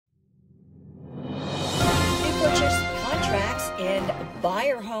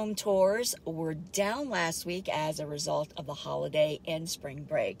Buyer home tours were down last week as a result of the holiday and spring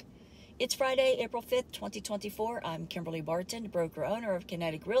break. It's Friday, April 5th, 2024. I'm Kimberly Barton, broker-owner of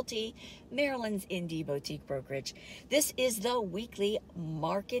Kinetic Realty, Maryland's indie boutique brokerage. This is the weekly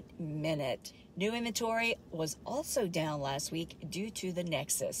Market Minute. New inventory was also down last week due to the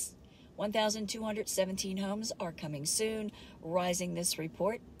nexus. 1,217 homes are coming soon, rising this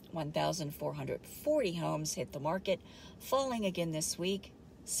report. 1,440 homes hit the market, falling again this week,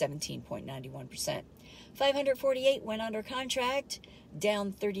 17.91%. 548 went under contract,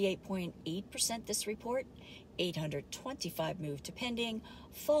 down 38.8% this report. 825 moved to pending,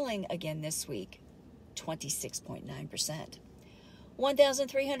 falling again this week, 26.9%.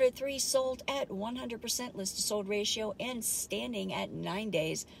 1,303 sold at 100% list-to-sold ratio and standing at 9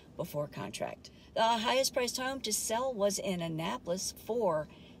 days before contract. The highest priced home to sell was in Annapolis for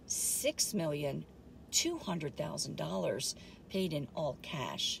 $6,200,000, paid in all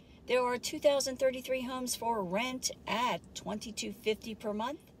cash. There are 2,033 homes for rent at $2,250 per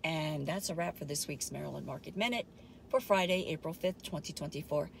month. And that's a wrap for this week's Maryland Market Minute for Friday, April 5th,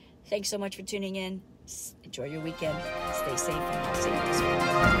 2024. Thanks so much for tuning in. Enjoy your weekend. Stay safe, and I'll see you next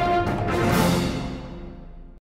week.